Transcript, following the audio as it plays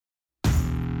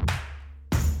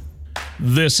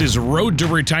This is Road to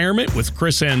Retirement with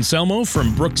Chris Anselmo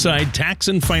from Brookside Tax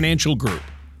and Financial Group.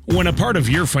 When a part of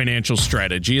your financial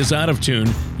strategy is out of tune,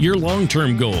 your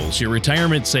long-term goals, your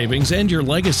retirement savings, and your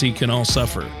legacy can all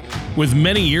suffer. With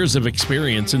many years of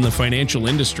experience in the financial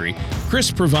industry, Chris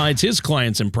provides his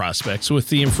clients and prospects with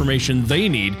the information they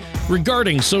need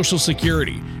regarding Social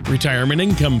Security, retirement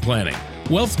income planning,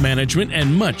 wealth management,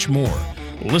 and much more.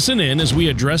 Listen in as we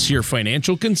address your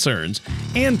financial concerns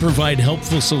and provide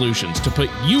helpful solutions to put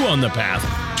you on the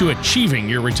path to achieving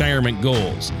your retirement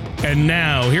goals. And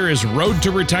now, here is Road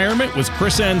to Retirement with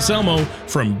Chris Anselmo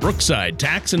from Brookside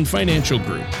Tax and Financial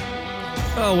Group.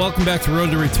 Oh, welcome back to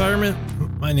Road to Retirement.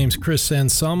 My name's Chris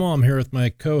Anselmo. I'm here with my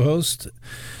co-host.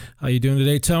 How you doing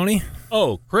today, Tony?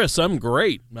 Oh, Chris, I'm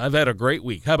great. I've had a great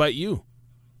week. How about you?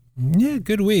 Yeah,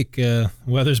 good week.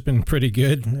 Weather's been pretty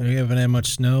good. We haven't had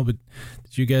much snow, but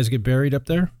did you guys get buried up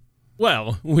there?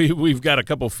 Well, we've got a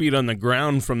couple feet on the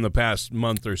ground from the past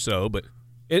month or so, but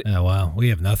oh, wow. We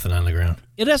have nothing on the ground.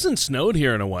 It hasn't snowed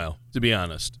here in a while, to be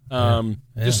honest.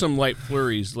 Just some light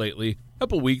flurries lately. A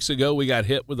couple weeks ago, we got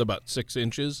hit with about 6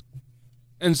 inches,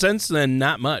 and since then,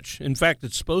 not much. In fact,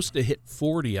 it's supposed to hit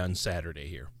 40 on Saturday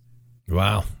here.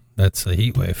 Wow. That's a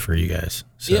heat wave for you guys.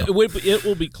 So. It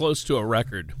will be close to a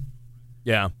record.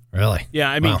 Yeah. Really?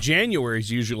 Yeah, I mean, January is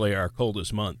usually our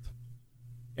coldest month,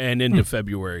 and into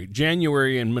February.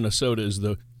 January in Minnesota is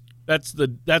that's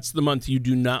the month you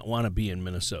do not want to be in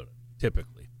Minnesota,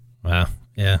 typically. Wow.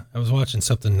 Yeah. I was watching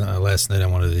something last night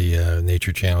on one of the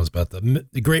nature channels about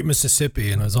the Great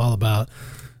Mississippi, and it was all about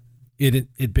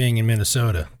it being in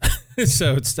Minnesota.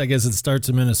 So I guess it starts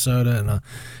in Minnesota, and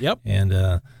yep.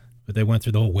 And but they went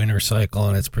through the whole winter cycle,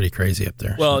 and it's pretty crazy up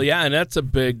there. Well, yeah, and that's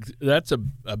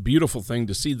a beautiful thing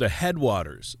to see the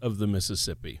headwaters of the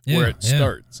Mississippi, where it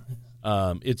starts.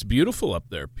 It's beautiful up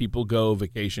there. People go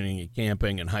vacationing and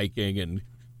camping and hiking, and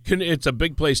it's a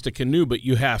big place to canoe, but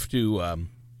you have to,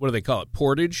 what do they call it,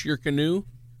 portage your canoe?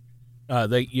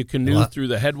 You canoe through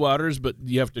the headwaters, but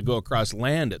you have to go across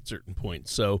land at certain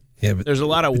points. So but there's a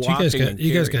lot of walking.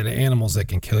 You guys got animals that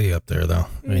can kill you up there, though.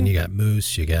 I mean, you got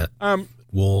moose, you got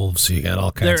wolves, you got all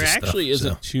kinds of stuff. There actually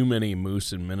isn't too many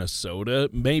moose in Minnesota.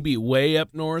 Maybe way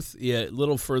up north, a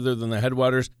little further than the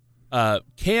headwaters.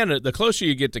 Canada, the closer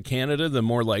you get to Canada, the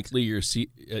more likely you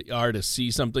are to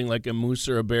see something like a moose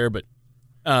or a bear. But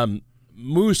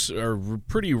moose are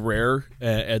pretty rare,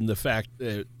 and the fact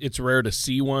that it's rare to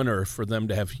see one or for them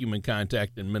to have human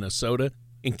contact in Minnesota.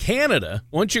 In Canada,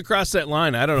 once you cross that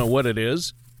line, I don't know what it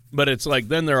is, but it's like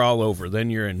then they're all over. Then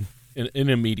you're in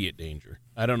immediate danger.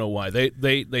 I don't know why.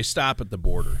 They stop at the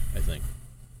border, I think.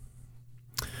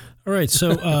 All right,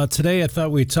 so today I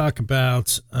thought we'd talk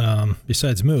about,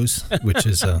 besides moose, which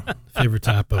is a favorite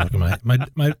topic of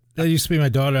my that used to be my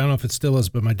daughter. I don't know if it still is,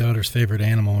 but my daughter's favorite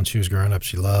animal when she was growing up.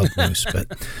 She loved moose.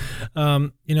 But,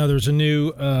 there's a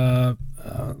new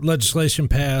legislation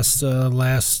passed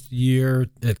last year.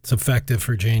 It's effective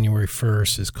for January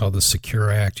 1st. It's called the Secure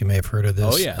Act. You may have heard of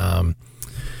this. Oh, yeah.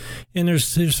 And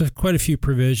there's quite a few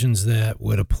provisions that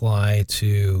would apply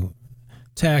to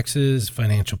taxes,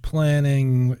 financial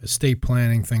planning, estate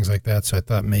planning, things like that. So I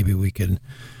thought maybe we could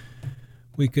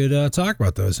talk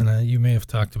about those. And you may have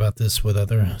talked about this with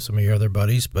some of your other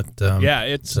buddies, but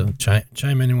it's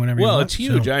chime in whenever you want. Well, it's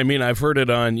huge. So, I mean, I've heard it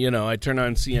on. I turn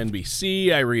on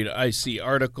CNBC. I see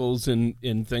articles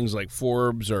in things like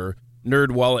Forbes or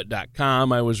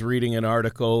NerdWallet.com. I was reading an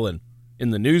article and in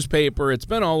the newspaper. It's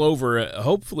been all over.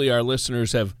 Hopefully, our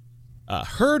listeners have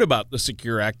heard about the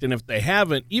Secure Act, and if they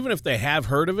haven't, even if they have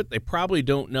heard of it, they probably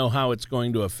don't know how it's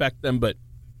going to affect them, but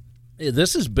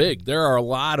this is big. There are a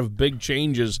lot of big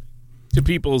changes to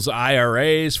people's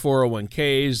IRAs,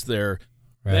 401ks,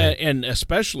 and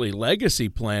especially legacy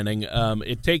planning.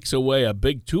 It takes away a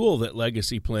big tool that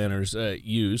legacy planners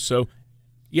use. So,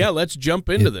 let's jump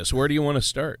into this. Where do you want to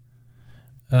start?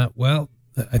 Well,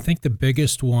 I think the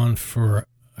biggest one for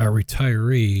our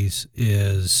retirees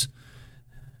is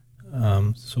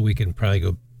so we can probably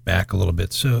go back a little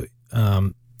bit. So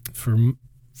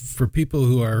for people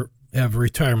who have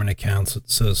retirement accounts,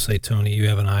 so say, Tony, you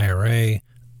have an IRA,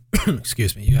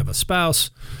 excuse me, you have a spouse.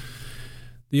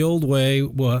 The old way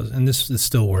was, and this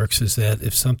still works, is that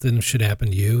if something should happen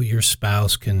to you, your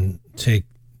spouse can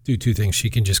do two things. She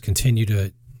can just continue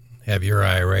to have your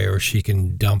IRA, or she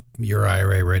can dump your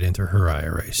IRA right into her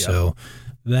IRA. Yep. So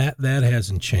that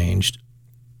hasn't changed.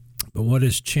 But what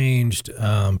has changed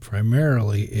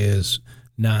primarily is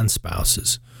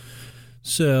non-spouses.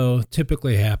 So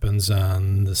typically happens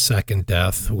on the second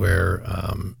death where,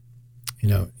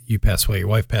 you pass away, your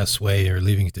wife passed away, you're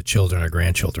leaving it to children or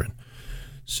grandchildren.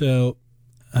 So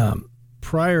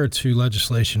prior to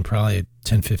legislation, probably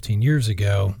 10, 15 years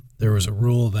ago, there was a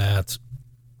rule that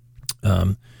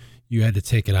you had to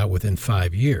take it out within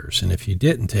 5 years. And if you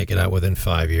didn't take it out within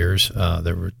 5 years,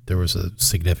 there was a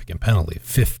significant penalty,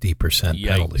 50%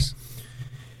 penalty. Yikes.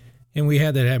 And we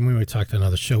had that happen. When we talked on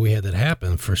another show, we had that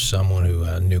happen for someone who,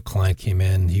 a new client came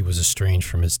in. He was estranged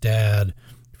from his dad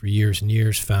for years and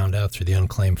years, found out through the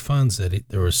unclaimed funds that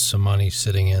there was some money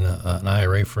sitting in an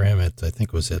IRA for him at, I think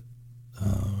it was at,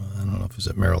 I don't know if it was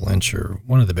at Merrill Lynch or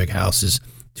one of the big houses,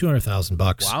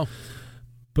 $200,000. Wow.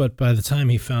 But by the time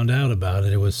he found out about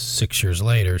it, it was 6 years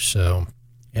later. So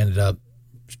ended up,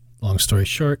 long story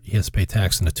short, he has to pay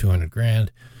tax on the $200,000,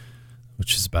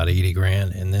 which is about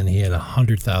 $80,000. And then he had a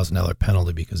 $100,000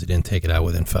 penalty because he didn't take it out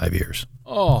within 5 years.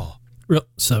 Oh,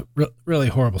 Really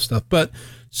horrible stuff. But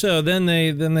so then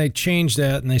they changed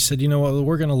that and they said, you know what,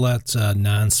 we're going to let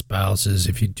non-spouses,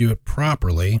 if you do it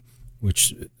properly,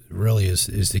 which really is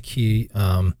the key,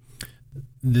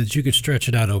 that you could stretch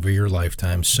it out over your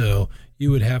lifetime. So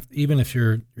you would have, even if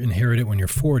you're inherited when you're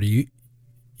 40,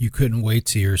 you couldn't wait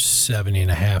till you're 70 and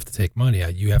a half to take money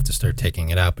out. You have to start taking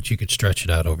it out, but you could stretch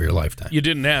it out over your lifetime. you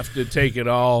didn't have to take it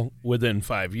all within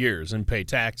 5 years and pay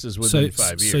taxes within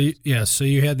 5 years. So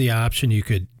you had the option. You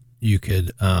could, if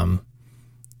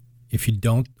you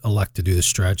don't elect to do the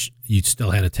stretch, you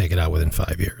still had to take it out within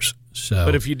 5 years. So,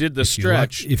 but if you did the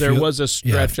stretch, there was a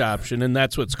stretch option, and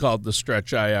that's what's called the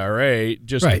stretch IRA,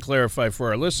 just to clarify for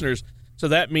our listeners. So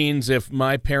that means if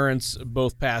my parents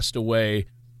both passed away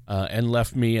and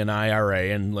left me an IRA,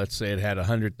 and let's say it had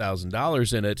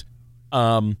 $100,000 in it,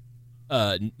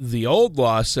 the old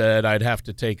law said I'd have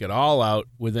to take it all out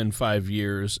within 5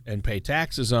 years and pay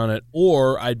taxes on it,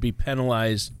 or I'd be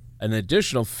penalized an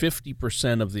additional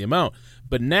 50% of the amount.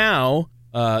 But now,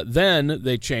 then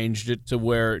they changed it to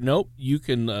where, nope, you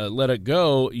can let it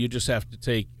go. You just have to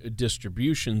take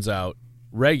distributions out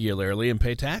regularly and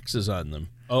pay taxes on them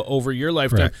over your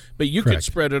lifetime. Correct. But you could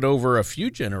spread it over a few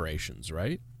generations,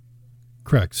 right?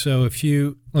 Correct. So if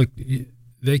you look,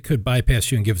 they could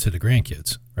bypass you and give it to the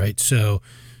grandkids, right? So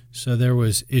there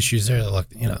was issues there. Like,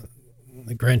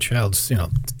 the grandchild's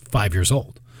 5 years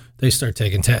old. They start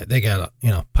taking they got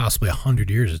possibly 100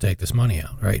 years to take this money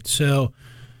out, right? So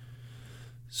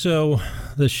the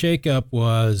shakeup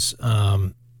was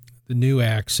the new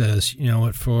act says, you know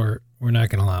what, we're not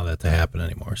going to allow that to happen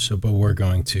anymore. So, but we're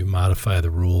going to modify the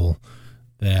rule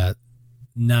that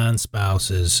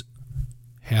non-spouses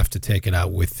have to take it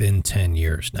out within 10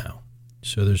 years now.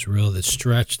 So there's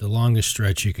the longest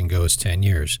stretch you can go is 10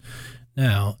 years.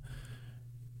 Now,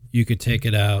 you could take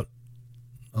it out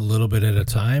a little bit at a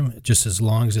time, just as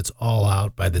long as it's all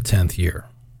out by the 10th year.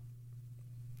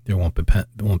 There won't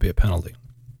be a penalty.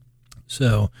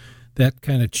 So that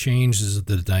kind of changes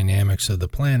the dynamics of the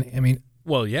plan. I mean,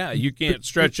 well, yeah, you can't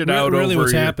stretch it out really over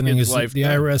what's happening is lifetime. The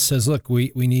IRS says, look,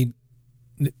 we need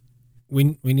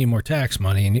more tax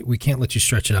money, and we can't let you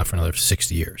stretch it out for another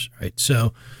 60 years, right?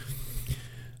 So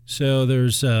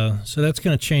there's so that's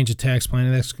going to change the tax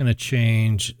planning. That's going to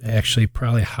change actually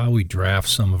probably how we draft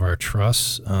some of our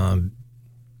trusts.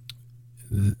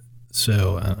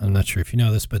 So I'm not sure if you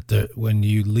know this, but when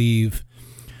you leave,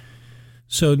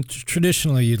 so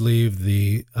traditionally you'd leave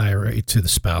the IRA to the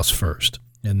spouse first,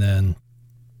 and then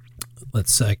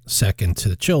let's second to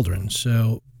the children.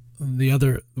 So the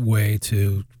other way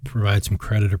to provide some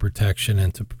creditor protection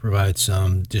and to provide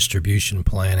some distribution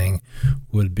planning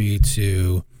would be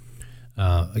to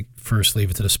first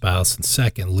leave it to the spouse, and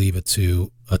second leave it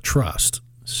to a trust.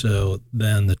 So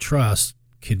then the trust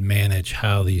could manage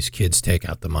how these kids take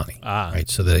out the money, right?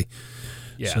 So they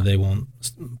won't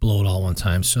blow it all at one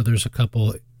time. So there's a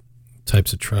couple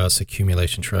types of trusts: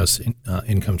 accumulation trusts,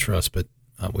 income trusts, but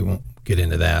we won't get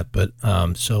into that. But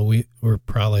so we're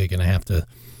probably going to have to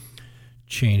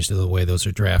change the way those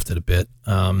are drafted a bit.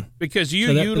 Because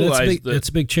that's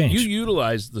a big change. You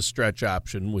utilized the stretch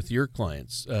option with your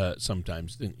clients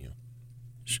sometimes, didn't you?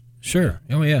 Sure.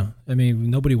 Oh, yeah. I mean,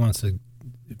 nobody wants to,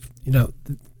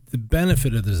 the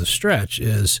benefit of the stretch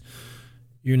is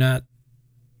you're not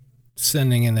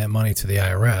sending in that money to the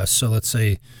IRS. So let's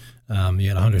say you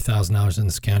had $100,000 in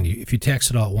this account. If you tax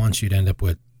it all at once, you'd end up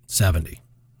with 70,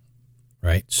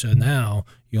 right? So now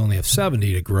you only have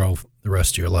 70 to grow the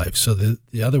rest of your life. So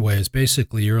the other way is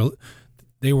basically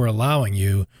they were allowing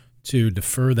you to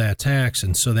defer that tax,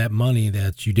 and so that money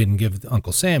that you didn't give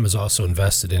Uncle Sam is also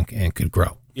invested in and could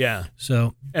grow. Yeah.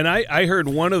 So, and I heard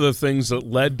one of the things that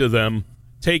led to them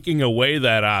taking away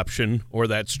that option or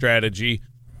that strategy,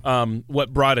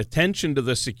 what brought attention to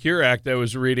the Secure Act, I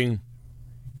was reading,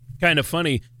 kind of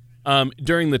funny,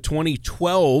 during the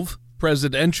 2012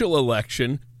 presidential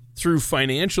election, through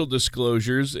financial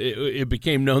disclosures, it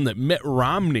became known that Mitt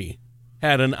Romney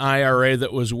had an IRA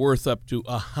that was worth up to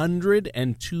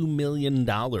 $102 million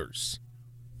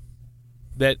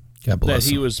that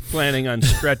he was planning on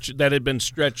that had been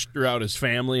stretched throughout his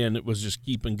family, and it was just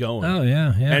keeping going. Oh,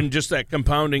 yeah. And just that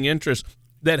compounding interest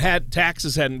that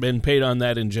taxes hadn't been paid on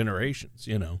that in generations,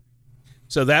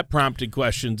 So that prompted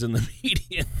questions in the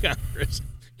media in Congress.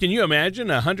 Can you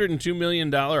imagine a $102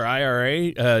 million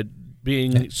IRA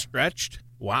being stretched?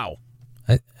 Wow.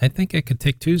 I think I could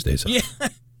take Tuesdays off.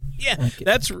 Yeah.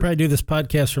 That's probably do this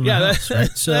podcast from my house,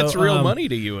 right? So that's real money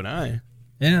to you and I.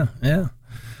 Yeah.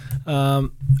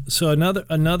 So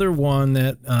another one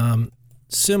that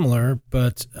similar,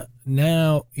 but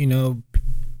now you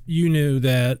knew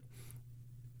that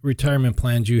retirement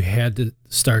plans you had to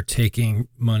start taking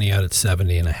money out at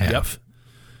 70 and a half. Yep.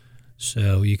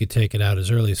 So you could take it out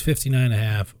as early as 59 and a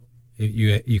half.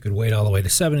 You could wait all the way to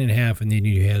 70 and a half, and then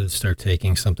you had to start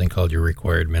taking something called your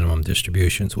required minimum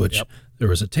distributions, which there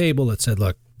was a table that said,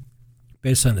 look,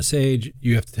 based on this age,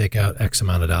 you have to take out X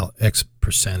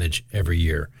percentage every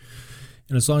year.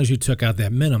 And as long as you took out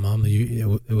that minimum,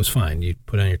 it was fine. You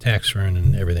put on your tax return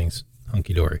and everything's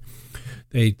hunky-dory.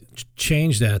 They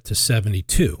changed that to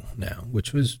 72 now,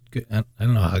 which was good. I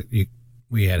don't know how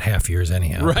we had half years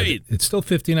anyhow. Right. It's still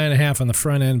 59 and a half on the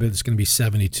front end, but it's going to be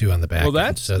 72 on the back end.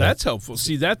 Well, that's helpful.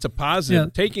 See, that's a positive.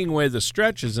 Yeah. Taking away the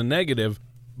stretch is a negative,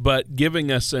 but giving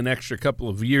us an extra couple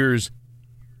of years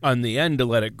on the end to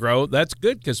let it grow, that's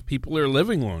good because people are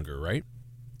living longer, right?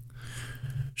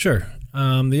 Sure.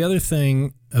 The other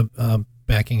thing,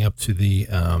 backing up to the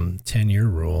 10-year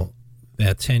rule,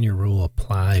 that 10-year rule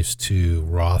applies to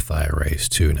Roth IRAs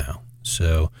too now.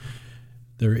 So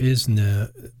there's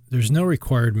no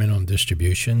required minimum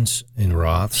distributions in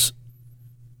Roths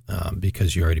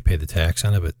because you already paid the tax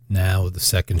on it. But now the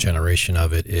second generation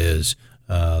of it is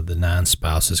the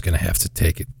non-spouse is going to have to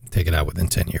take it out within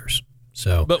 10 years.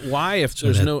 So, but why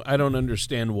I don't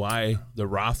understand why the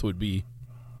Roth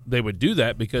they would do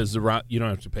that because the Roth, you don't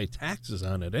have to pay taxes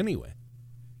on it anyway.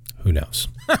 Who knows?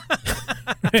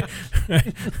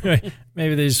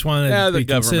 Maybe they just want to be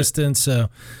consistent. So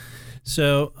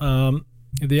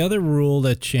the other rule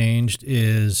that changed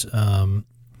is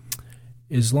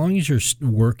as long as you're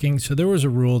working. So there was a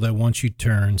rule that once you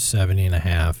turn 70 and a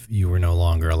half, you were no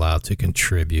longer allowed to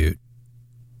contribute.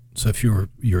 So if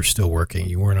you're still working,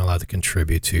 you weren't allowed to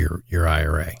contribute to your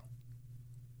IRA.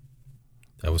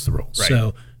 That was the rule. Right.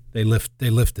 So they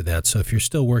lifted that. So if you're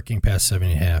still working past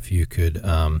 70 and a half, you could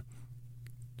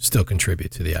still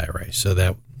contribute to the IRA. So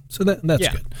that's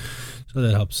good. So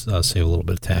that helps save a little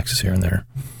bit of taxes here and there.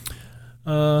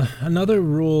 Another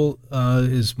rule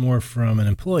is more from an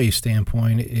employee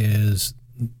standpoint is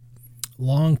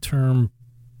long-term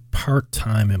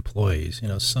part-time employees.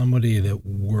 Somebody that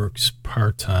works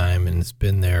part-time and has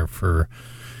been there for,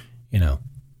 I don't know,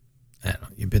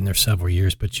 you've been there several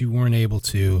years, but you weren't able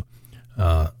to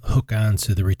hook on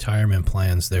to the retirement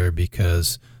plans there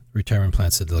because the retirement plan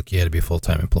said, look, you had to be a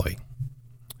full-time employee.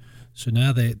 So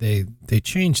now they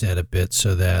changed that a bit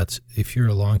so that if you're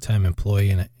a long-time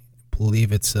employee, and I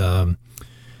believe it's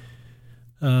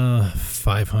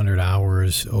 500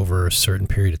 hours over a certain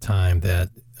period of time, that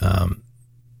I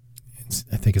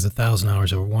think it's 1,000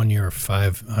 hours over 1 year or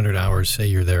 500 hours. Say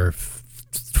you're there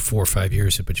 4 or 5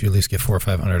 years, but you at least get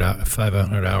 500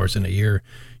 hours in a year.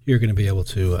 You're going to be able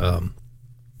to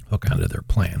hook onto their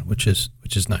plan, which is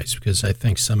nice because I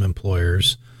think some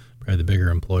employers, probably the bigger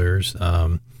employers,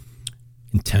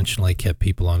 intentionally kept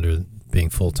people under being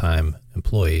full-time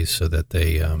employees so that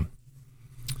they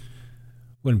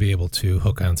wouldn't be able to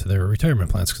hook onto their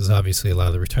retirement plans because obviously a lot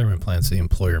of the retirement plans the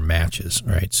employer matches,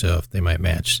 right? So if they might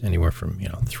match anywhere from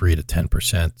 3 to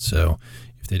 10%. So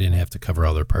if they didn't have to cover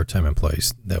all their part-time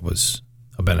employees, that was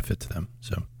a benefit to them.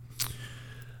 So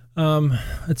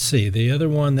let's see. The other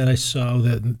one that I saw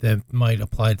that might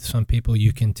apply to some people,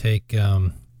 you can take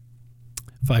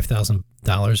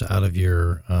 $5,000 out of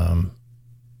your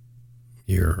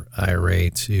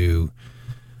IRA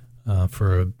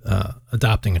for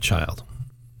adopting a child.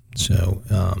 So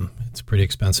it's pretty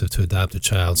expensive to adopt a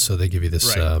child, so they give you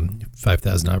this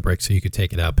 $5,000 break, so you could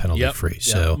take it out penalty free. Yep.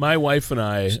 So my wife and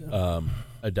I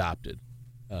adopted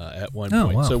at one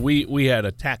point, wow. So we had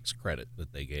a tax credit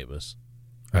that they gave us.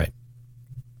 Right.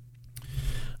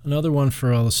 Another one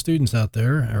for all the students out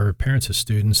there, or parents of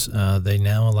students, they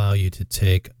now allow you to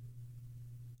take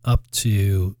up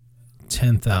to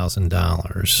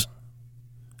 $10,000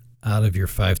 out of your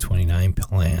 529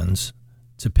 plans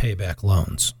to pay back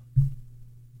loans.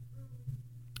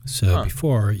 So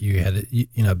before you had to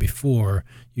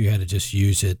just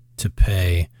use it to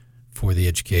pay for the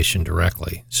education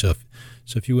directly. So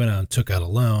if you went out and took out a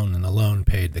loan and the loan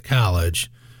paid the college,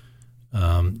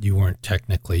 you weren't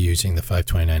technically using the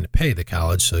 529 to pay the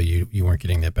college, so you weren't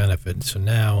getting that benefit. So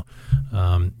now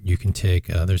you can take,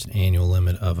 there's an annual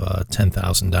limit of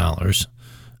 $10,000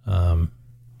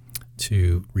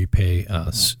 to repay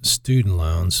student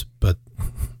loans, but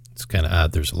it's kind of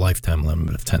odd. There's a lifetime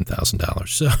limit of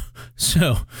 $10,000.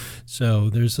 So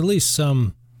there's at least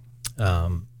some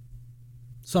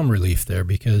relief there,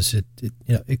 because it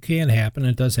can happen.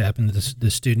 It does happen.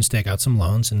 The students take out some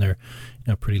loans, and they're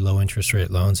pretty low interest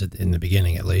rate loans in the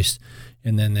beginning, at least,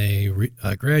 and then they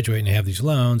graduate and they have these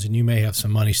loans, and you may have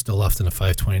some money still left in a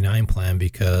 529 plan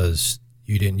because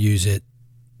you didn't use it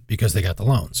because they got the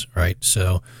loans, right?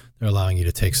 So they're allowing you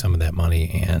to take some of that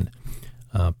money and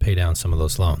pay down some of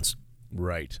those loans,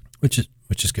 right? Which is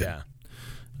good. Yeah.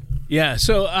 Yeah,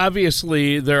 so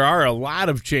obviously there are a lot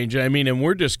of changes. I mean, and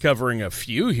we're just covering a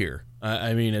few here.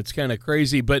 I mean, it's kind of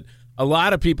crazy, but a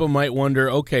lot of people might wonder,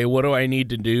 okay, what do I need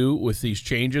to do with these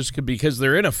changes? Because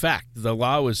they're in effect. The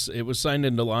law was signed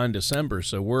into law in December,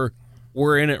 so we're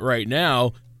in it right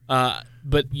now.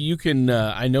 But you can,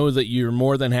 I know that you're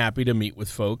more than happy to meet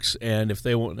with folks, and if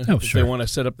they want, they want to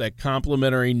set up that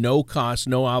complimentary, no cost,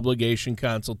 no obligation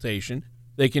consultation,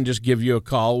 they can just give you a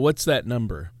call. What's that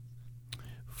number?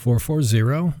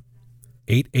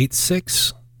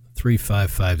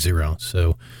 440-886-3550.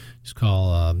 So just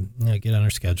call, get on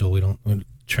our schedule. We don't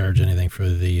charge anything for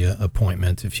the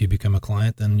appointment. If you become a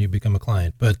client, then you become a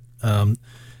client. But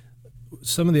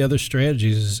some of the other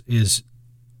strategies is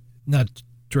not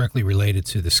directly related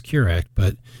to the Secure Act,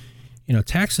 but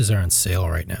taxes are on sale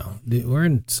right now. We're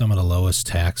in some of the lowest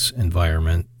tax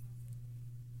environment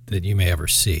that you may ever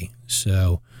see.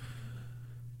 So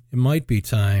it might be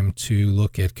time to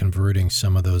look at converting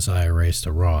some of those IRAs to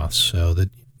Roths. So the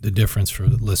difference for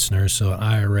the listeners, so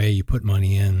IRA, you put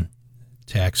money in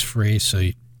tax-free. So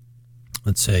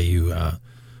let's say you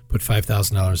put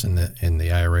 $5,000 in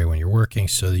the IRA when you're working,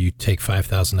 so you take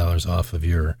 $5,000 off of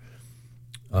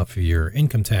your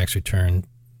income tax return.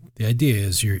 The idea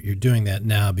is you're doing that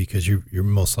now because you're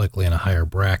most likely in a higher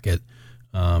bracket,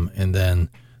 and then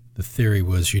the theory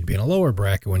was you'd be in a lower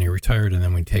bracket when you're retired, and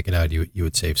then when you take it out, you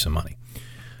would save some money.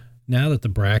 Now that the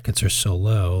brackets are so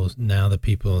low, now the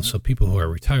people who are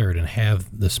retired and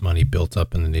have this money built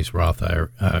up in these Roth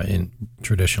in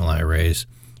traditional IRAs,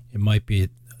 it might be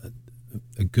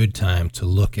a good time to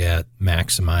look at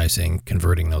maximizing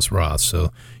converting those Roths.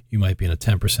 So you might be in a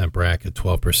 10% bracket,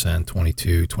 12%,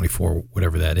 22, 24,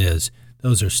 whatever that is.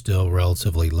 Those are still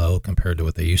relatively low compared to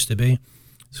what they used to be.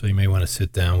 So you may want to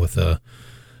sit down with a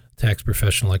tax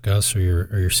professional like us or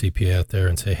your CPA out there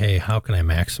and say, hey, how can I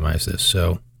maximize this?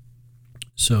 So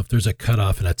if there's a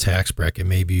cutoff in a tax bracket,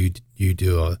 maybe you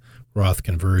do a Roth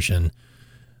conversion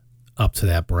up to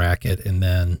that bracket, and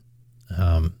then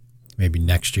maybe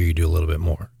next year you do a little bit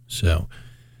more. So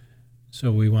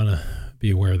we want to be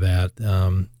aware of that.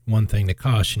 One thing to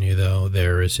caution you, though,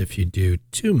 there is if you do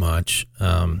too much,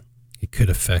 it could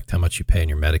affect how much you pay in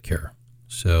your Medicare.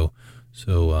 So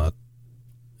I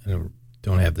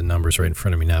don't have the numbers right in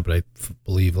front of me now, but I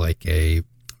believe like a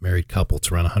married couple,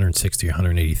 it's around $160,000 or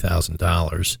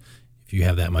 $180,000. If you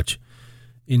have that much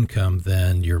income,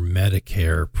 then your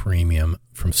Medicare premium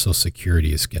from Social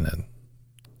Security is going to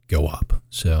go up.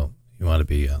 So you want to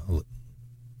be a little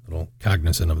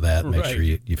cognizant of that. Make sure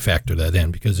you factor that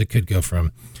in, because it could go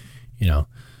from, $50,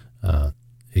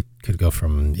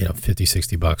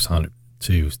 $60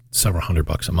 to several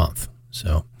 $100 a month.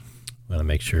 So want to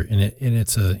make sure, and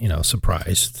it's a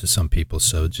surprise to some people.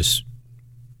 So just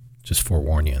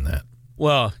forewarn you on that.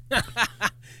 Well,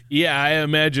 yeah, I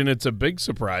imagine it's a big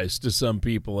surprise to some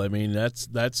people. I mean,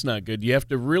 that's not good. You have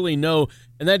to really know,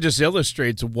 and that just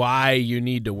illustrates why you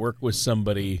need to work with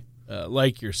somebody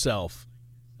like yourself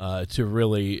to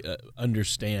really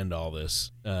understand all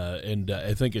this. And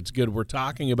I think it's good we're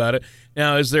talking about it.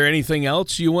 Now, is there anything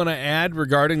else you want to add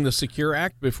regarding the Secure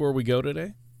Act before we go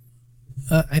today?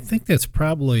 I think that's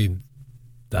probably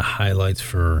the highlights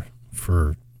for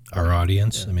our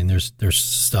audience. Yeah. I mean, there's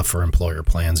stuff for employer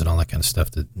plans and all that kind of stuff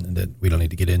that we don't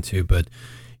need to get into. But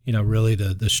really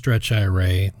the stretch IRA,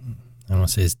 I don't want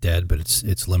to say it's dead, but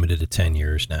it's limited to 10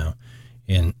 years now,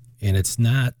 and it's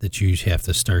not that you have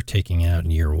to start taking out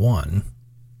in year 1.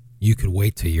 You could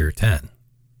wait till year 10.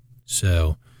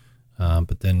 So,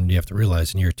 but then you have to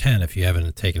realize in year 10, if you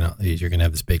haven't taken out, you're going to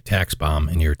have this big tax bomb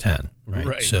in year 10,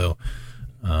 right? So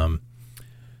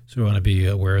we want to be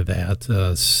aware of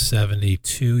that.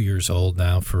 72 years old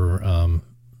now for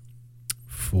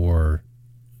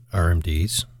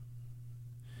RMDs,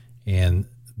 and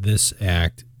this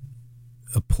act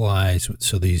applies,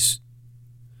 so these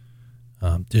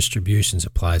distributions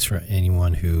applies for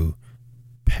anyone who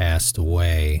passed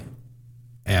away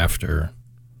after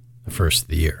the first of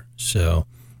the year. So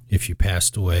if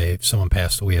someone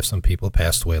passed away, if some people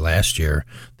passed away last year,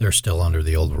 they're still under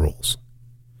the old rules.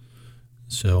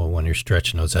 So when you're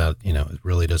stretching those out, it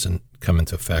really doesn't come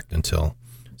into effect until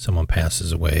someone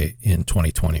passes away in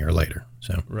 2020 or later.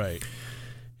 So right.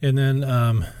 And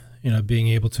then, being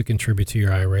able to contribute to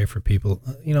your IRA for people,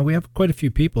 we have quite a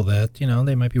few people that,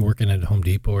 they might be working at Home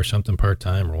Depot or something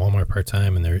part-time or Walmart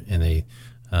part-time, and they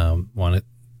want to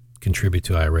contribute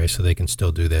to IRA, so they can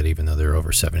still do that even though they're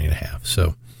over 70 and a half.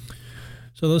 So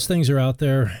those things are out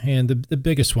there. And the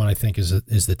biggest one, I think, is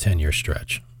the 10-year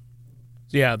stretch.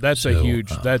 Yeah, that's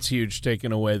huge,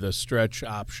 taking away the stretch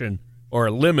option,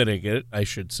 or limiting it, I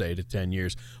should say, to 10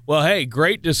 years. Well, hey,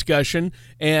 great discussion.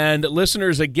 And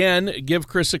listeners, again, give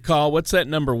Chris a call. What's that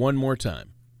number one more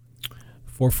time?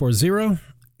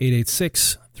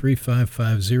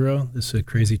 440-886-3550. This is a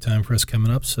crazy time for us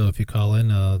coming up, so if you call in,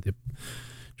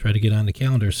 try to get on the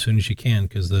calendar as soon as you can,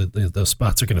 because the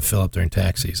spots are going to fill up during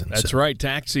tax season. That's right.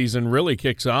 Tax season really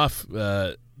kicks off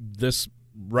this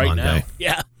right Monday. Now.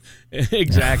 Yeah.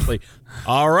 Exactly.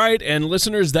 All right, and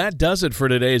listeners, that does it for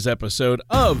today's episode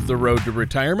of The Road to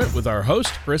Retirement with our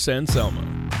host, Chris Anselmo.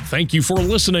 Thank you for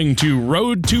listening to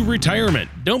Road to Retirement.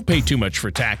 Don't pay too much for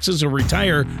taxes or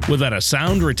retire without a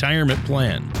sound retirement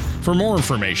plan. For more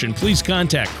information, please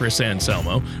contact Chris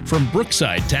Anselmo from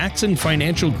Brookside Tax and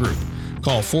Financial Group.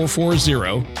 Call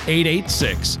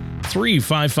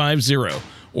 440-886-3550.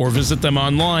 or visit them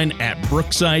online at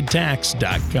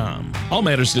brooksidetax.com. All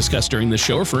matters discussed during this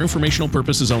show are for informational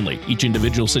purposes only. Each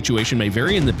individual situation may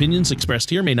vary, and the opinions expressed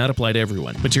here may not apply to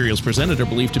everyone. Materials presented are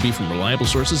believed to be from reliable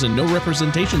sources, and no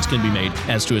representations can be made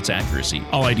as to its accuracy.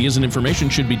 All ideas and information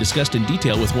should be discussed in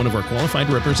detail with one of our qualified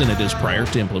representatives prior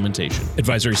to implementation.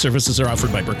 Advisory services are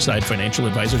offered by Brookside Financial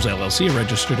Advisors, LLC, a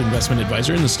registered investment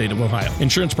advisor in the state of Ohio.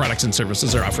 Insurance products and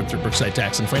services are offered through Brookside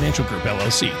Tax and Financial Group,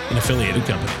 LLC, an affiliated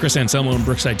company. Chris Anselmo and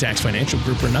Brookside Tax Financial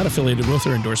Group are not affiliated with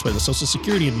or endorsed by the Social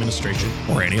Security Administration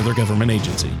or any other government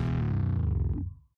agency.